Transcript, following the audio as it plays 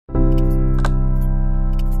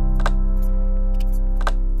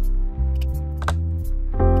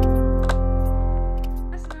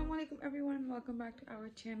to our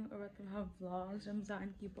channel और vlogs। Ramzan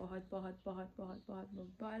की बहुत बहुत बहुत बहुत बहुत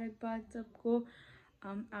मुबारकबाद सबको।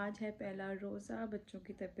 आज है पहला रोज़ा। बच्चों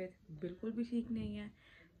की तबीयत बिल्कुल भी ठीक नहीं है।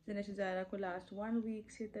 ज़ना ज़ायरा को लास्ट 1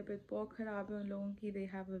 वीक से तबीयत बहुत ख़राब है उन लोगों की। They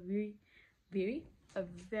have a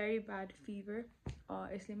very bad fever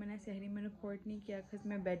और इसलिए मैंने सहरी में रिकॉर्ड नहीं किया क्योंकि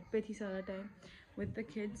मैं बेड पे थी सारा टाइम विद द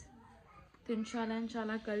किड्स। तो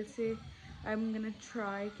इंशाल्लाह कल से आई एम गोना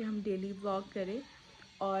ट्राई कि हम डेली व्लॉग करें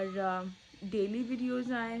और डेली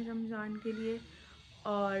वीडियोस आए रमज़ान के लिए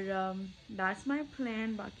और दैट्स माय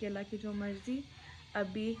प्लान। बाकी अल्लाह की जो मर्ज़ी।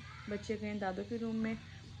 अभी बच्चे गए दादों के रूम में,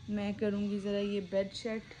 मैं करूँगी ज़रा ये बेड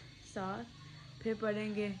शेट साफ, फिर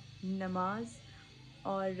पढ़ेंगे नमाज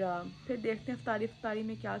और फिर देखते हैं इफ्तारी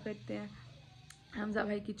में क्या करते हैं। हमजा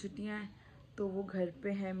भाई की छुट्टियां हैं तो वो घर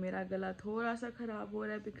पे हैं। मेरा गला थोड़ा सा ख़राब हो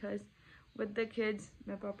रहा है बिकॉज विद द किड्स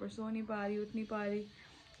मैं प्रॉपर सो नहीं पा रही, उठ नहीं पा रही।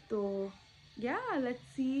 तो या लेट्स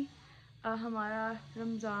सी हमारा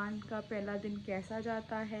रमज़ान का पहला दिन कैसा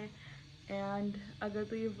जाता है एंड अगर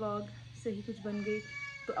तो ये व्लॉग सही कुछ बन गई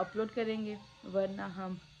तो अपलोड करेंगे, वरना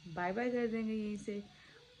हम बाय बाय कर देंगे यहीं से।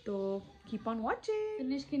 तो keep on watching.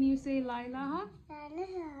 Finish can you से ला इलाहा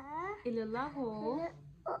इल्लल्लाहु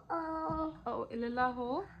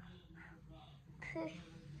इल्लल्लाहु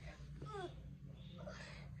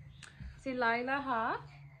से ला इलाहा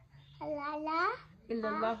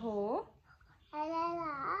इल्लल्लाहु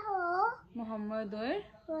मोहम्मदुर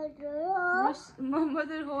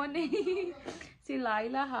हो नहीं से ला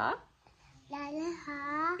इलाहा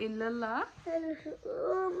इल्लल्लाह।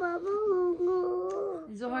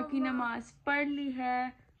 ज़ोहर की नमाज पढ़ ली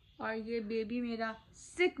है और ये बेबी मेरा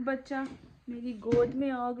सिक बच्चा मेरी गोद में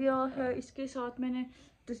आ गया है। इसके साथ मैंने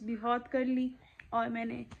तस्बीहात कर ली और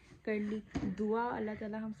मैंने कर ली दुआ। अल्लाह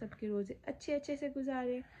ताला हम सब के रोज़े अच्छे से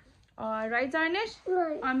गुजारे और राइट जानिश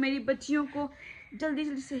और मेरी बच्चियों को जल्दी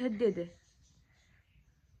सेहत दे दे।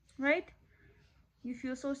 Right, you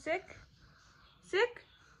feel so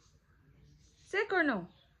sick or no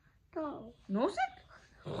sick?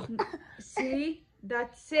 See,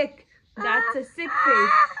 that's sick. That's a sick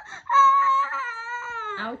face.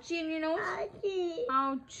 Ouchie in your nose.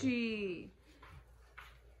 Ouchie.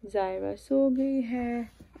 Zaira सो गई है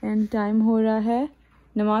एंड टाइम हो रहा है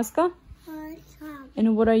नमाज का।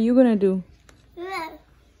 And what are you gonna do?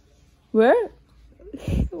 Where?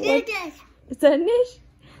 What? Sanish?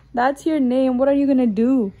 That's your name. What are you gonna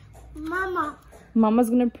do? Mama. Mama's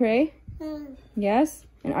gonna pray? Yes.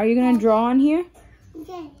 And are you gonna draw on here?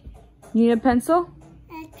 Yes. You need a pencil?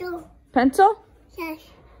 Pencil? Yes.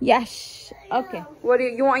 Yes. Okay. What do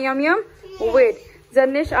you want? Yum? Yes. Wait.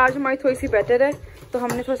 Zanish आज हमारी थोड़ी सी better है तो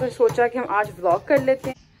हमने थोड़ा सा सोचा कि हम आज व्लॉग कर लेते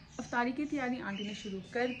हैं। इफ्तारी की तैयारी आंटी ने शुरू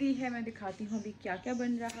कर दी है। मैं दिखाती हूँ अभी क्या क्या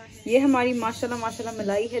बन रहा है। ये हमारी माशाल्लाह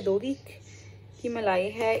मलाई है, 2 वीक की मलाई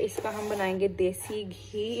है। इसका हम बनाएंगे देसी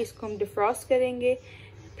घी। इसको हम डिफ्रॉस्ट करेंगे,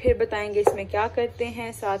 फिर बताएंगे इसमें क्या करते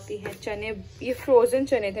हैं। साथ ही हैं चने, ये फ्रोज़न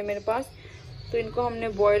चने थे मेरे पास तो इनको हमने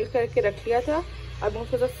बॉईल करके रख लिया था। अब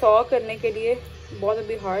उनको थोड़ा सॉ करने के लिए, बहुत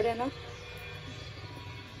अभी हार्ड है ना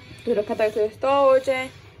तो रखा था थोड़े सॉ हो जाए।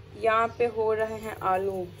 यहाँ पे हो रहे हैं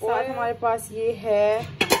आलू। साथ हमारे पास ये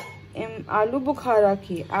है आलू बुखारा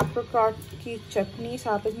की एप्रिकॉट की चटनी,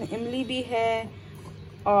 साथ इसमें इमली भी है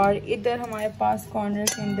और इधर हमारे पास कॉर्नर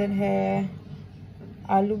के अंदर है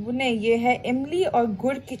आलू बुने। ये है इमली और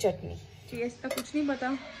गुड़ की चटनी। टेस्ट का कुछ नहीं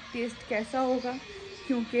पता टेस्ट कैसा होगा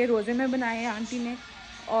क्योंकि रोज़े में बनाए हैं आंटी ने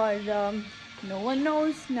और नो वन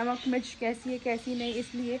नोज नमक मिर्च कैसी है कैसी नहीं।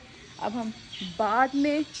 इसलिए अब हम बाद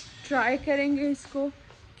में ट्राई करेंगे इसको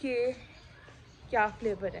कि क्या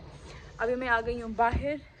फ्लेवर है। अभी मैं आ गई हूँ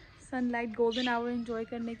बाहर सनलाइट गोल्डन आवर एंजॉय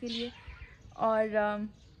करने के लिए और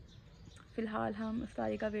फ़िलहाल हम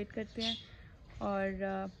इफ्तारी का वेट करते हैं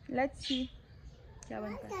और लेट्स सी क्या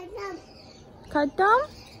बनता है। खत्म।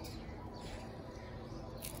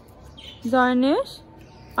 Zarnish,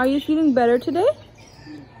 are you feeling better today?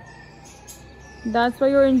 That's why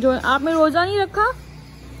you're enjoying. आपने रोज़ा नहीं रखा?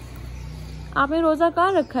 आपने रोज़ा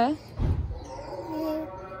कहाँ रखा है?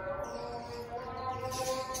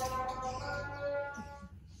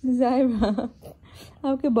 ज़ायरा,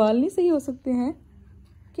 आपके बाल नहीं सही हो सकते हैं?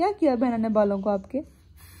 क्या किया बहना ने बालों को आपके?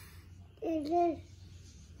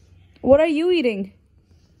 What are you eating?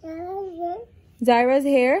 Zyra's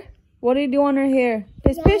hair? What do you do on her hair?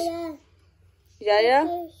 Fish? Yaya?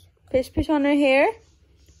 Fish on her hair?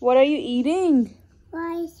 What are you eating?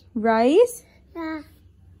 Rice? Yeah.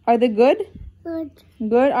 Are they good?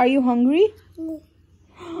 Good. Are you hungry?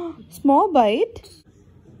 Small bite.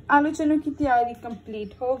 आलू चनों की तैयारी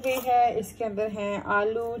complete हो गई है। इसके अंदर हैं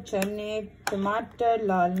आलू, चने, टमाटर,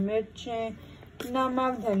 लाल मिर्चें,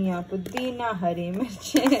 नमक, धनिया, पुदीना, हरी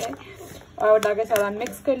मिर्चें और डाके सारा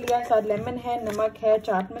मिक्स कर लिया। साथ लेमन है, नमक है,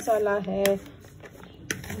 चाट मसाला है,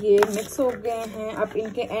 ये मिक्स हो गए हैं। अब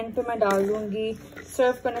इनके एंड पे मैं डाल दूंगी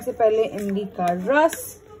सर्व करने से पहले इमली का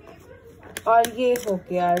रस, और ये हो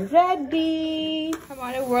गया रेडी।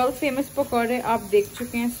 हमारे वर्ल्ड फेमस पकौड़े आप देख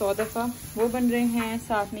चुके हैं 100 दफ़ा, वो बन रहे हैं।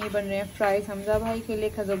 साथ में ये बन रहे हैं फ्राइज हमजा भाई के लिए,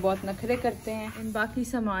 खजो बहुत नखरे करते हैं। इन बाकी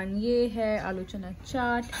सामान ये है, आलू चना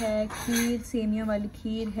चाट है, खीर, सेमियों वाली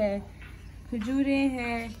खीर है, खजूरे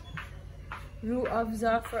हैं, रूह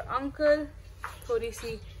अफ़ज़ा फॉर अंकल, थोड़ी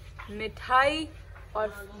सी मिठाई और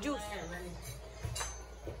जूस।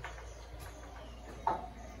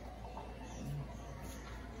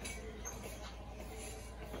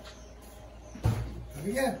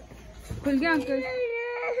 खुल गया uncle?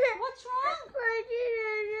 What's wrong?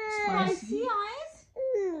 Spicy eyes?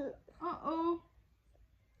 Uh-oh.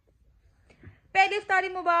 पहली इफ्तारी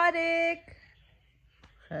मुबारक।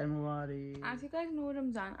 खैर मुबारक। आज का नूर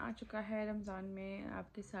रमज़ान आ चुका है। रमज़ान में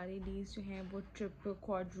आपके सारे डीज जो हैं वो triple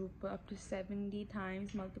quadruple up to 70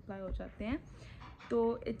 times multiply हो जाते हैं। तो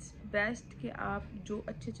इट्स बेस्ट कि आप जो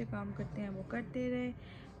अच्छे अच्छे काम करते हैं वो करते रहें।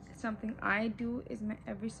 समथिंग आई डू इज़ मैं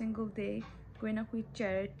एवरी सिंगल डे कोई ना कोई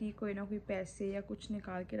चैरिटी, कोई ना कोई पैसे या कुछ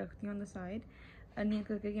निकाल के रखती हूँ ऑन द साइड, नहीं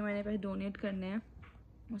करके कि मैंने पैसे डोनेट करने हैं।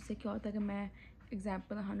 उससे क्या होता है कि मैं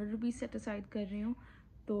एग्जाम्पल 100 रुपीज़ सेट असाइड कर रही हूँ,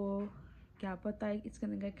 तो क्या पता है it's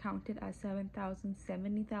gonna get counted as 7,000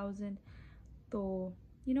 70,000। तो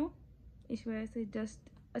यू नो इस वजह से just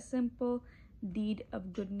a simple deed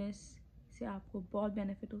of goodness से आपको बहुत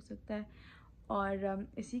बेनिफिट हो सकता है। और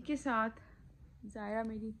इसी के साथ ज़ायरा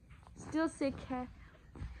मेरी स्टिल सिक है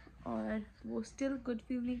और वो स्टिल गुड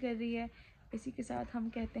फील नहीं कर रही है। इसी के साथ हम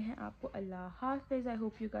कहते हैं आपको अल्लाह हाफिज़। I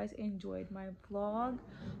hope you guys enjoyed my vlog.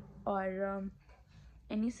 और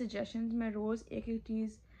एनी सजेशंस, मैं रोज़ एक एक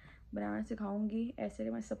चीज़ बनाना सिखाऊंगी। ऐसे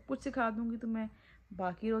मैं सब कुछ सिखा दूंगी तो मैं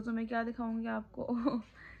बाकी रोज़ों में क्या दिखाऊंगी आपको।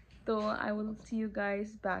 तो I will see you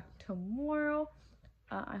guys back tomorrow.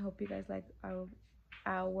 I hope you guys like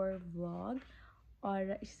our vlog,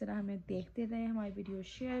 और इस तरह हमें देखते रहें, हमारी वीडियो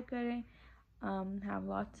शेयर करें, हैव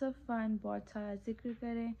लॉट्स ऑफ फन, बहुत सारा जिक्र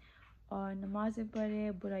करें और नमाज़ें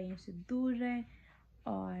पढ़ें, बुराइयों से दूर रहें,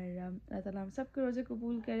 और अल्लाह ताला हम सब के रोज़े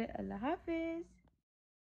कबूल करे। अल्लाह हाफिज़।